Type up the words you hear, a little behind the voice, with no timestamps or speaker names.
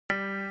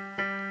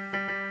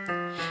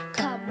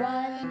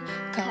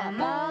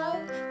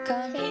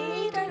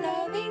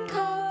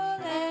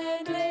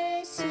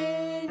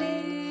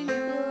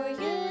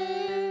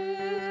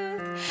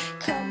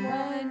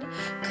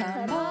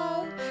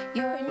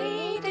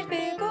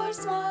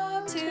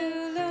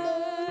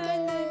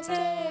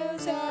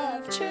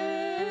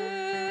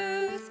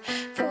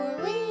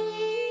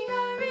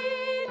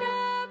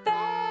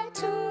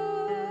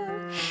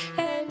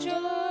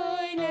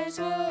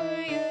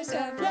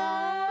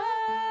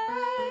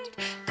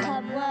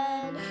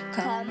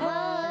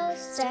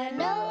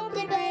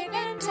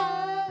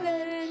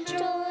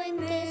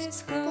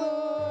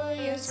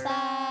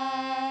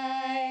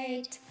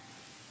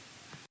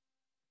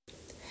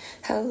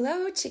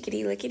Hello,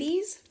 chickadee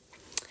lickities.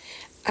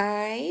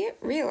 I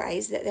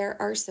realize that there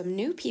are some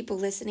new people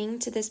listening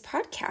to this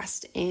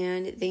podcast,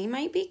 and they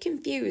might be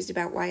confused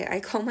about why I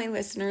call my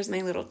listeners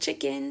my little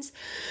chickens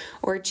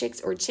or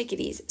chicks or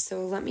chickadees.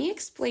 So let me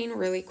explain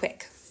really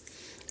quick.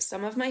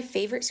 Some of my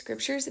favorite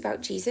scriptures about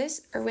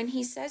Jesus are when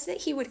he says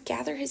that he would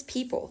gather his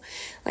people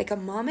like a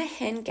mama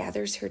hen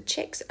gathers her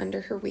chicks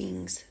under her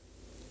wings.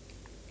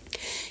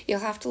 You'll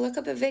have to look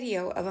up a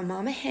video of a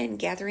mama hen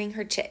gathering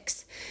her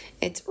chicks.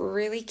 It's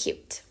really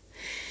cute.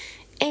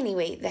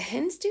 Anyway, the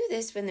hens do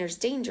this when there's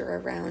danger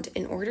around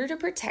in order to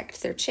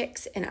protect their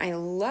chicks, and I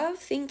love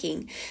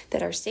thinking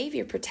that our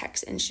Savior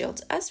protects and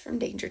shields us from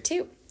danger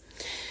too.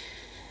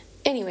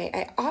 Anyway,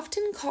 I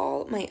often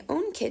call my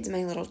own kids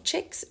my little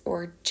chicks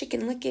or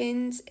chicken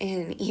lickens,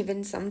 and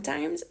even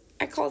sometimes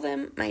I call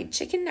them my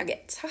chicken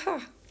nuggets.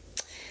 Haha.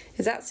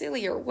 Is that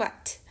silly or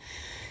what?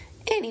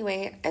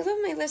 Anyway, I love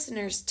my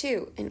listeners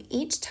too, and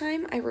each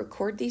time I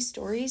record these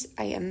stories,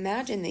 I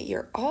imagine that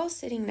you're all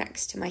sitting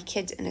next to my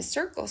kids in a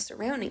circle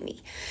surrounding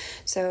me.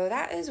 So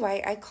that is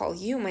why I call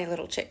you my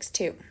little chicks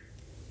too.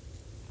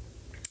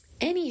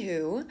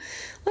 Anywho,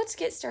 let's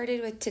get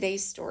started with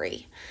today's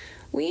story.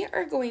 We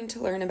are going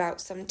to learn about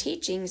some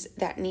teachings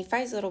that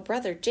Nephi's little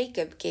brother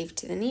Jacob gave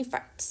to the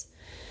Nephites.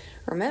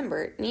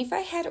 Remember,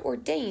 Nephi had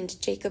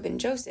ordained Jacob and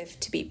Joseph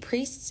to be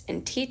priests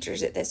and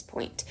teachers at this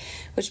point,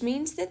 which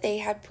means that they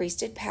had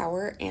priesthood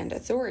power and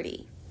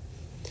authority.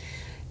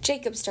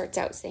 Jacob starts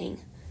out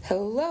saying,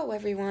 "Hello,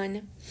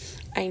 everyone.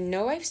 I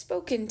know I've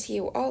spoken to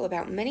you all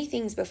about many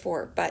things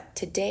before, but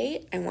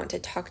today I want to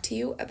talk to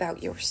you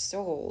about your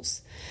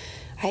souls.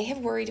 I have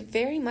worried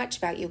very much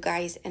about you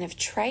guys and have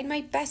tried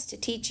my best to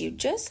teach you,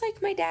 just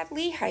like my dad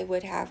Lehi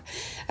would have,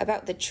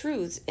 about the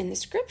truths in the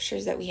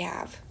scriptures that we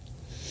have.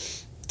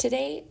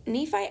 Today,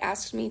 Nephi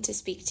asked me to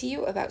speak to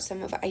you about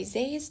some of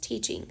Isaiah's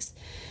teachings.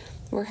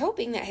 We're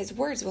hoping that his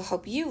words will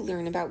help you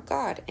learn about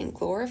God and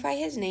glorify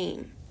his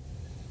name.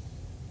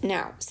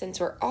 Now,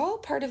 since we're all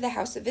part of the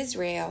house of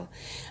Israel,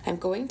 I'm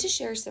going to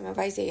share some of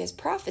Isaiah's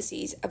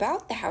prophecies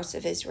about the house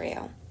of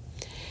Israel.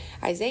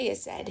 Isaiah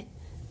said,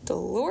 "The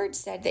Lord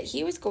said that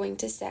he was going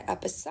to set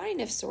up a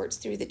sign of sorts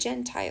through the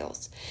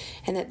Gentiles,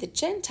 and that the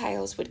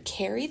Gentiles would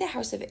carry the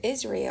house of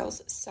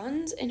Israel's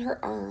sons in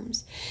her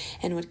arms,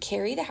 and would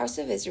carry the house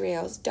of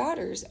Israel's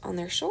daughters on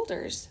their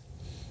shoulders.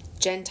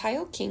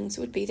 Gentile kings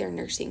would be their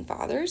nursing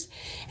fathers,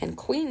 and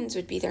queens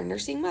would be their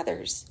nursing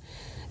mothers.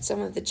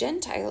 Some of the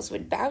Gentiles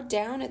would bow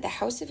down at the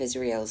house of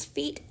Israel's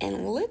feet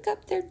and lick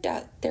up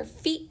their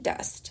feet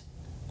dust.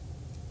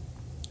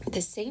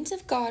 The saints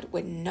of God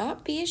would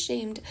not be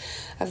ashamed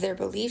of their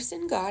beliefs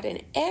in God,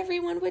 and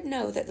everyone would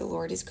know that the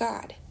Lord is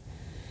God."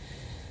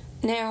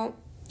 Now,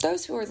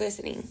 those who are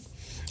listening,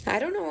 I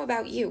don't know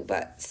about you,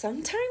 but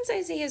sometimes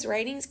Isaiah's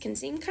writings can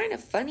seem kind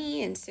of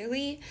funny and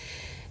silly,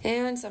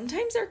 and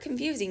sometimes they're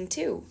confusing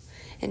too.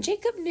 And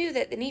Jacob knew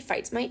that the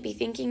Nephites might be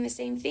thinking the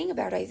same thing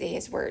about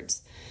Isaiah's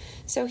words,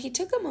 so he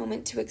took a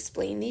moment to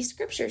explain these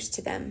scriptures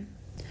to them.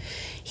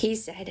 He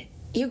said,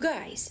 "You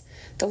guys,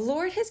 the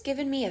Lord has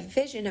given me a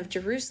vision of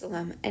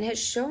Jerusalem and has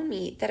shown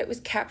me that it was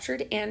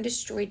captured and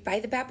destroyed by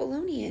the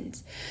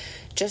Babylonians,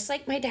 just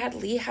like my dad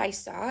Lehi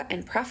saw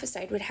and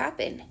prophesied would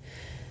happen.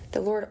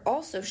 The Lord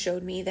also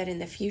showed me that in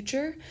the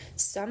future,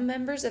 some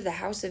members of the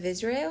house of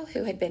Israel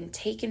who had been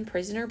taken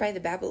prisoner by the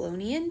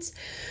Babylonians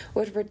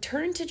would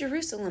return to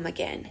Jerusalem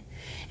again.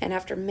 And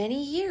after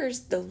many years,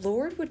 the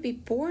Lord would be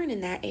born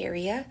in that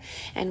area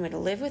and would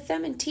live with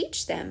them and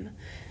teach them.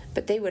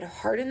 But they would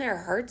harden their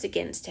hearts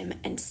against him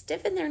and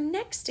stiffen their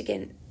necks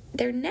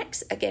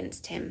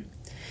against him.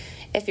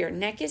 If your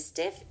neck is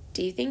stiff,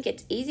 do you think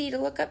it's easy to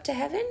look up to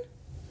heaven?"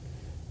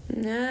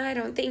 No, I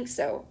don't think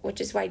so, which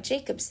is why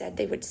Jacob said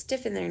they would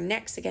stiffen their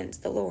necks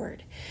against the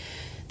Lord.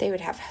 They would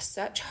have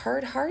such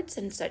hard hearts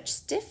and such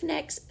stiff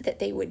necks that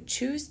they would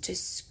choose to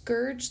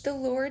scourge the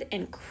Lord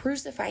and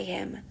crucify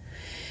him.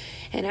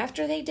 And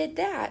after they did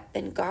that,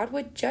 then God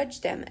would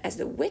judge them as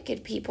the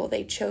wicked people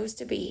they chose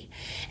to be,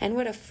 and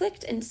would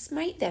afflict and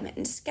smite them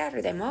and scatter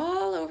them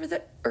all over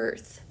the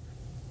earth.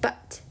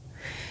 But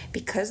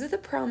because of the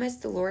promise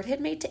the Lord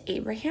had made to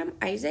Abraham,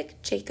 Isaac,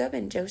 Jacob,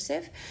 and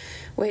Joseph,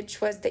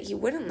 which was that he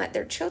wouldn't let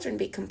their children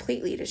be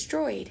completely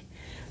destroyed,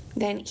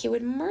 then he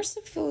would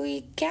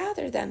mercifully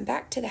gather them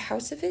back to the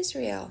house of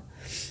Israel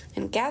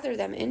and gather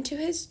them into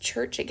his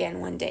church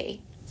again one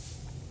day.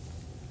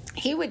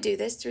 He would do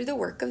this through the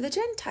work of the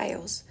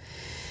Gentiles.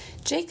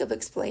 Jacob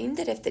explained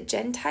that if the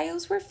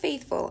Gentiles were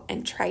faithful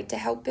and tried to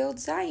help build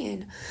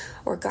Zion,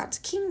 or God's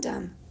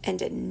kingdom, and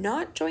did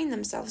not join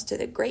themselves to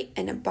the great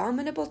and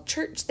abominable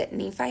church that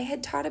Nephi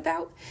had taught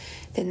about,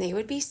 then they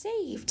would be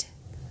saved.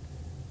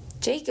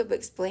 Jacob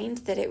explained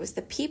that it was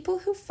the people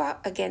who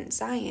fought against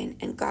Zion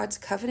and God's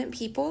covenant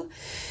people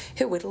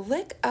who would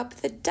lick up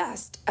the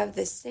dust of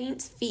the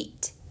saints'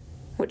 feet,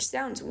 which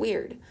sounds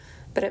weird,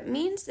 but it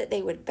means that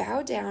they would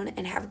bow down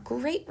and have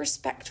great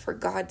respect for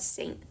God's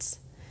saints.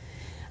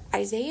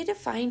 Isaiah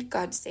defined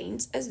God's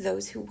saints as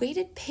those who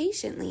waited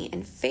patiently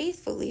and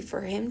faithfully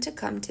for him to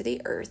come to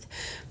the earth,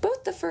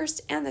 both the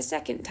first and the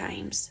second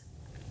times.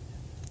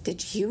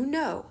 Did you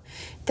know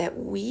that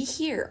we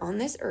here on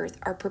this earth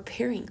are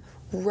preparing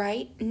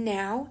right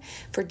now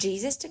for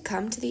Jesus to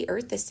come to the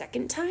earth the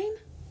second time?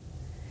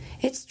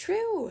 It's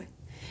true.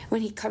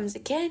 When he comes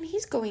again,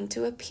 he's going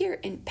to appear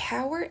in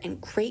power and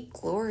great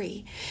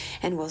glory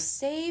and will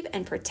save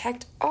and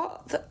protect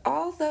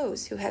all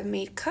those who have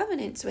made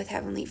covenants with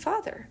Heavenly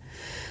Father.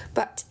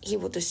 But he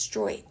will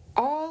destroy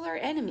all our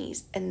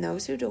enemies and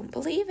those who don't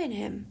believe in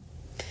him.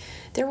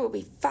 There will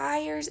be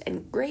fires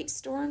and great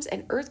storms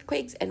and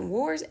earthquakes and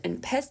wars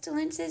and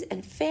pestilences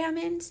and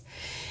famines.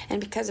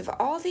 And because of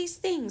all these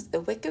things,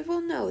 the wicked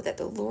will know that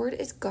the Lord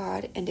is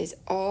God and is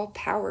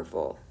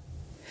all-powerful.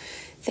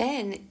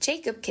 Then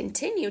Jacob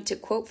continued to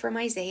quote from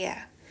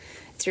Isaiah.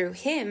 Through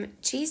him,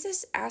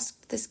 Jesus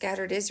asked the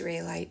scattered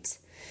Israelites,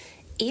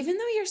 "Even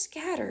though you're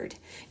scattered,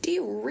 do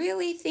you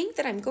really think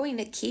that I'm going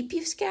to keep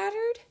you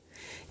scattered?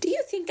 Do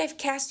you think I've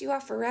cast you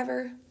off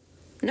forever?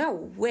 No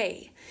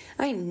way.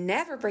 I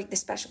never break the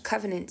special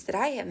covenants that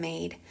I have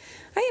made.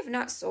 I have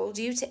not sold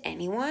you to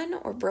anyone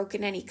or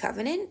broken any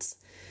covenants.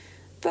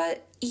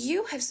 But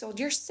you have sold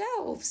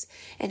yourselves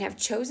and have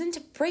chosen to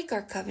break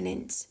our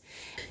covenants.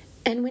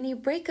 And when you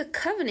break a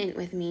covenant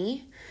with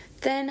me,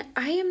 then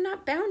I am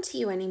not bound to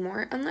you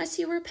anymore unless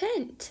you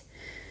repent.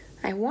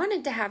 I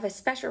wanted to have a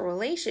special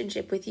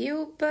relationship with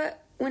you,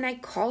 but when I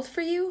called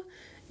for you,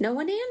 no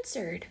one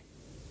answered.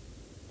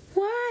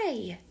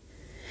 Why?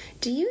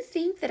 Do you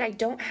think that I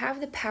don't have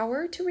the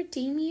power to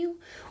redeem you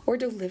or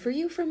deliver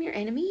you from your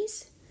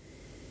enemies?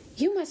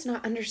 You must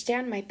not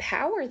understand my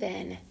power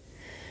then.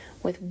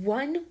 With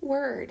one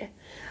word,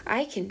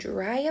 I can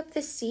dry up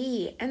the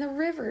sea and the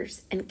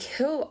rivers and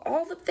kill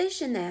all the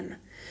fish in them.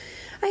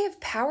 I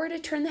have power to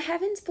turn the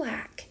heavens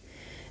black.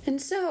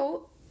 And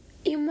so,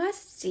 you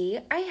must see,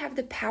 I have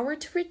the power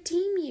to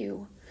redeem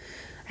you.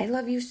 I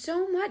love you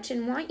so much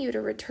and want you to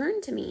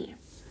return to me."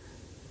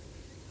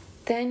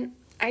 Then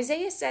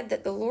Isaiah said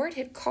that the Lord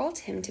had called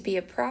him to be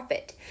a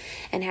prophet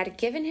and had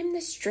given him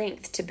the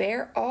strength to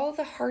bear all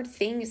the hard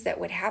things that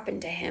would happen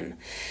to him,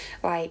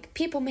 like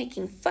people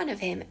making fun of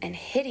him and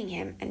hitting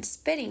him and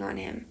spitting on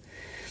him.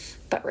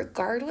 But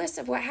regardless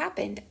of what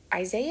happened,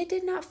 Isaiah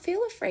did not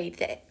feel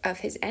afraid of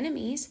his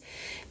enemies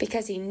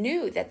because he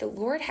knew that the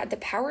Lord had the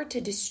power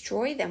to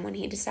destroy them when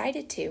he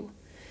decided to.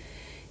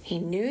 He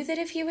knew that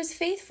if he was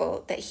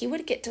faithful, that he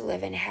would get to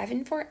live in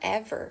heaven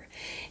forever,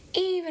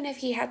 even if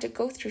he had to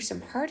go through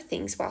some hard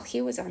things while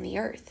he was on the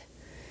earth.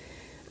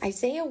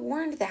 Isaiah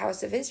warned the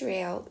house of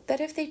Israel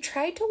that if they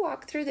tried to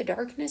walk through the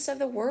darkness of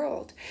the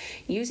world,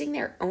 using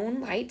their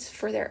own lights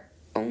for their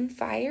own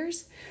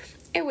fires,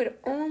 it would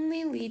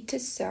only lead to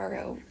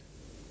sorrow.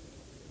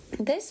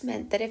 This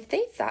meant that if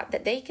they thought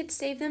that they could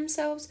save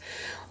themselves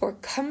or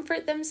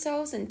comfort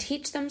themselves and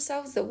teach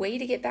themselves the way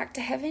to get back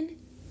to heaven,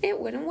 it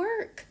wouldn't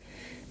work.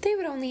 They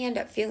would only end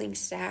up feeling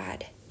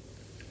sad.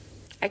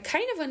 I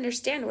kind of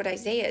understand what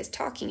Isaiah is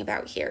talking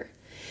about here.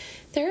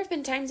 There have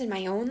been times in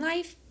my own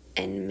life,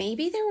 and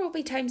maybe there will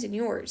be times in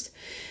yours,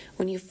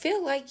 when you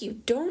feel like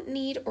you don't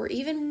need or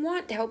even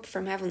want help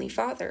from Heavenly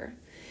Father.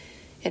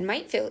 It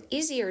might feel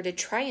easier to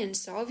try and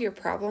solve your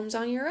problems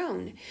on your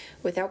own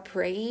without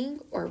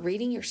praying or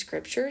reading your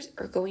scriptures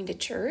or going to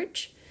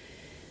church.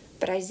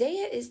 But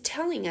Isaiah is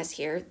telling us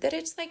here that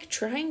it's like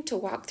trying to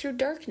walk through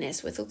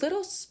darkness with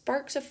little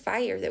sparks of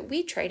fire that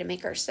we try to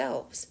make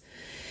ourselves.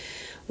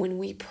 When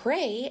we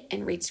pray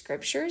and read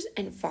scriptures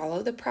and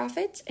follow the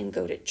prophets and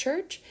go to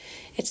church,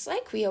 it's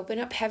like we open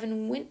up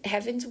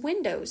heaven's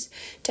windows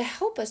to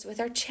help us with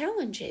our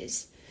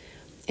challenges.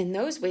 In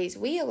those ways,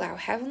 we allow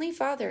Heavenly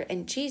Father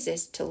and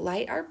Jesus to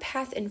light our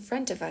path in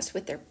front of us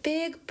with their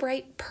big,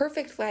 bright,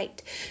 perfect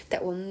light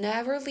that will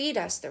never lead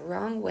us the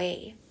wrong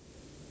way.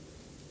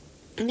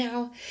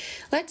 Now,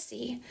 let's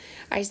see.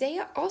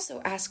 Isaiah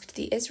also asked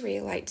the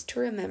Israelites to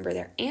remember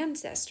their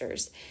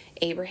ancestors,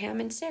 Abraham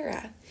and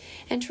Sarah,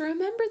 and to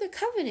remember the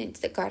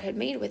covenant that God had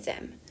made with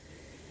them.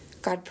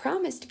 God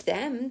promised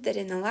them that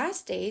in the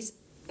last days,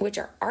 which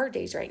are our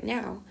days right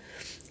now,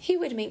 He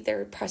would make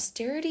their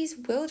posterity's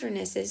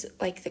wildernesses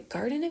like the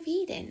Garden of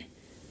Eden,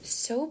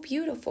 so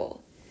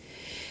beautiful.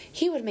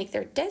 He would make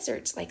their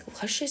deserts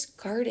like luscious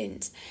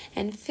gardens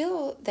and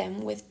fill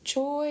them with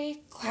joy,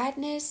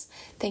 gladness,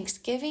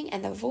 thanksgiving,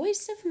 and the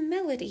voice of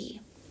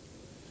melody.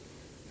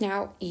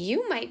 Now,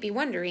 you might be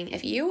wondering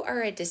if you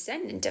are a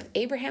descendant of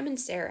Abraham and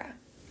Sarah.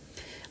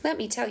 Let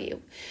me tell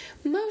you,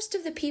 most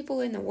of the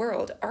people in the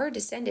world are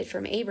descended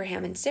from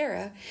Abraham and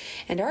Sarah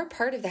and are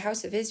part of the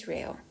house of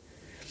Israel.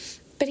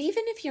 But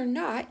even if you're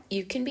not,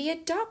 you can be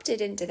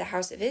adopted into the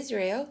house of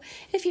Israel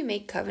if you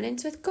make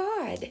covenants with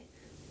God.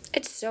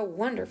 It's so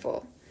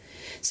wonderful.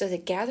 So the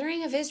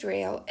gathering of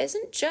Israel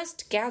isn't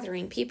just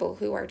gathering people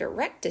who are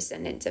direct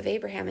descendants of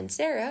Abraham and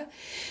Sarah,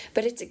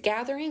 but it's a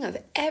gathering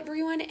of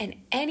everyone and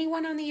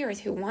anyone on the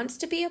earth who wants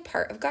to be a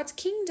part of God's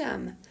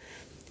kingdom.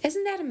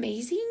 Isn't that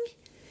amazing?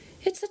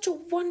 It's such a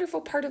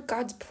wonderful part of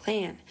God's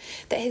plan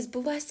that His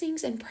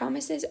blessings and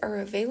promises are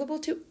available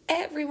to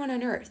everyone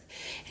on earth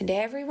and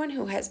everyone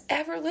who has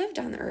ever lived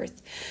on the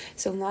earth,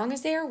 so long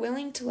as they are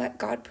willing to let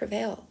God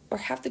prevail or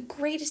have the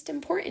greatest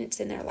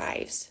importance in their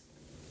lives.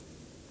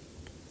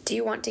 Do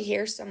you want to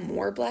hear some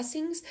more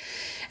blessings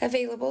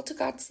available to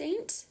God's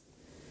saints?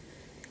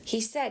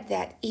 He said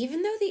that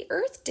even though the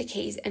earth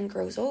decays and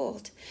grows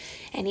old,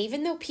 and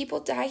even though people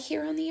die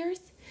here on the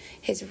earth,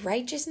 his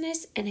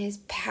righteousness and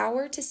his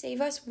power to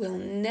save us will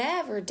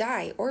never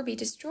die or be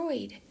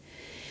destroyed.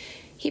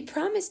 He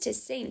promised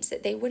his saints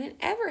that they wouldn't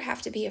ever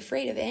have to be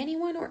afraid of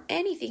anyone or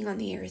anything on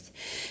the earth,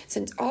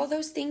 since all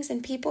those things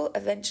and people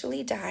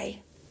eventually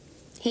die.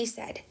 He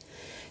said,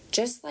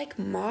 just like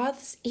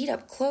moths eat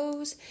up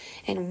clothes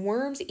and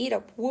worms eat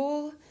up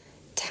wool,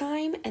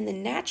 time and the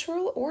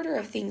natural order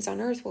of things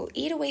on earth will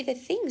eat away the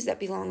things that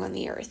belong on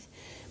the earth,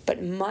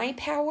 but my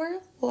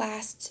power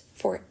lasts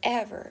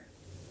forever.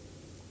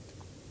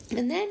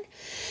 And then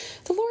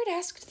the Lord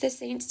asked the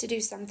saints to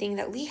do something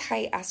that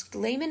Lehi asked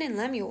Laman and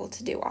Lemuel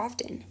to do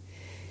often.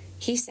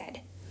 He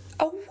said,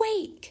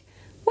 "Awake!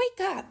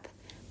 Wake up!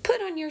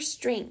 Put on your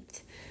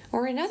strength!"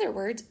 Or in other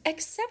words,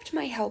 accept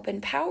my help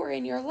and power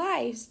in your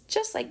lives,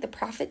 just like the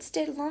prophets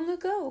did long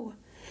ago.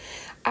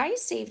 I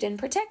saved and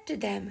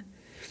protected them.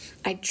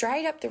 I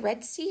dried up the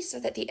Red Sea so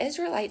that the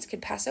Israelites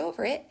could pass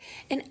over it,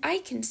 and I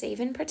can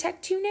save and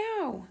protect you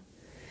now.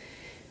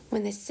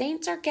 When the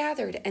saints are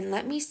gathered and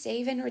let me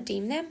save and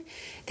redeem them,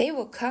 they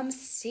will come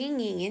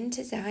singing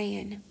into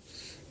Zion.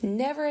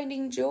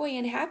 Never-ending joy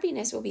and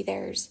happiness will be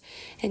theirs,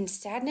 and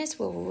sadness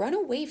will run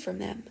away from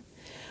them.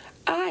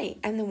 I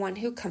am the one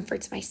who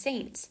comforts my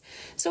saints,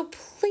 so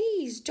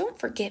please don't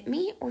forget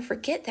me or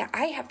forget that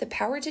I have the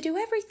power to do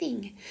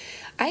everything.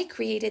 I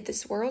created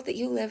this world that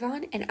you live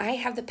on, and I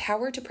have the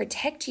power to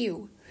protect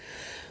you.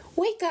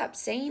 Wake up,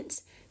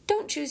 saints.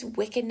 Don't choose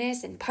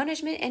wickedness and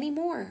punishment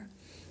anymore.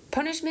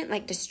 Punishment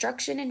like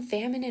destruction and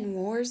famine and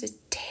wars is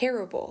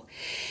terrible,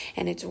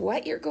 and it's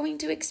what you're going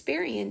to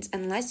experience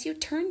unless you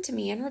turn to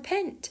me and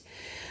repent.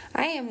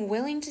 I am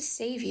willing to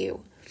save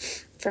you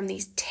from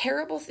these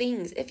terrible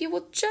things if you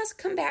will just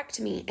come back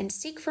to me and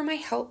seek for my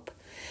help.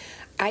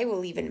 I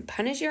will even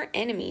punish your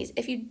enemies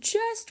if you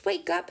just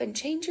wake up and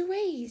change your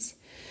ways.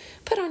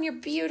 Put on your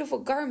beautiful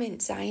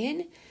garment,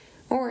 Zion.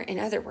 Or, in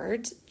other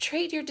words,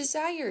 trade your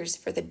desires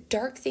for the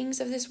dark things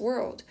of this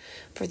world,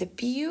 for the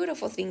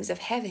beautiful things of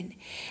heaven,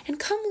 and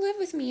come live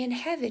with me in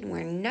heaven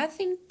where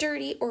nothing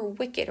dirty or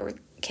wicked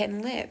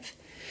can live.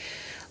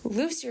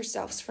 Loose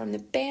yourselves from the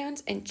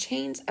bands and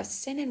chains of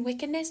sin and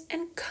wickedness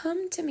and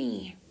come to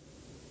me.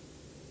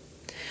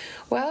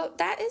 Well,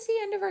 that is the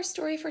end of our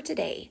story for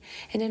today.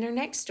 And in our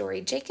next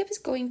story, Jacob is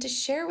going to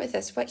share with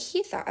us what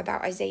he thought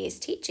about Isaiah's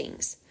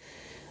teachings.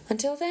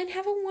 Until then,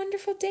 have a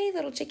wonderful day,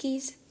 little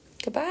chickies.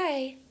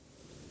 Goodbye.